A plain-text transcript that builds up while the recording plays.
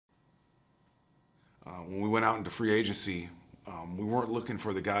When we went out into free agency, we weren't looking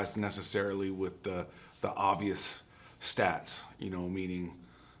for the guys necessarily with the obvious stats, meaning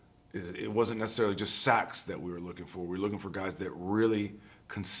it wasn't necessarily just sacks that we were looking for. We were looking for guys that really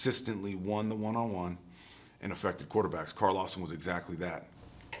consistently won the one-on-one and affected quarterbacks. Carl Lawson was exactly that.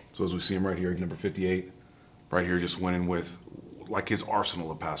 So as we see him right here, number 58, right here just winning with like his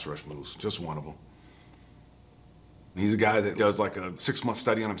arsenal of pass rush moves, just one of them. He's a guy that does like a 6-month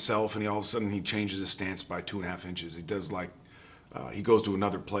study on himself, and all of a sudden he changes his stance by 2.5 inches. He does he goes to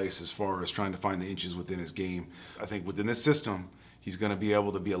another place as far as trying to find the inches within his game. I think within this system, he's going to be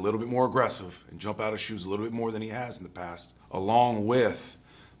able to be a little bit more aggressive and jump out of shoes a little bit more than he has in the past, along with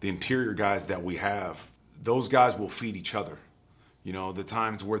the interior guys that we have. Those guys will feed each other. The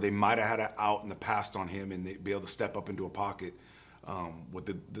times where they might have had an out in the past on him and they'd be able to step up into a pocket. With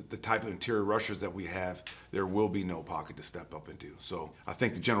the type of interior rushers that we have, there will be no pocket to step up into. So I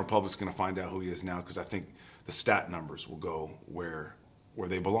think the general public's going to find out who he is now, because I think the stat numbers will go where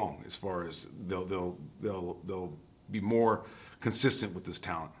they belong, as far as they'll be more consistent with this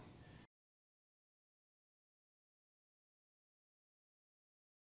talent.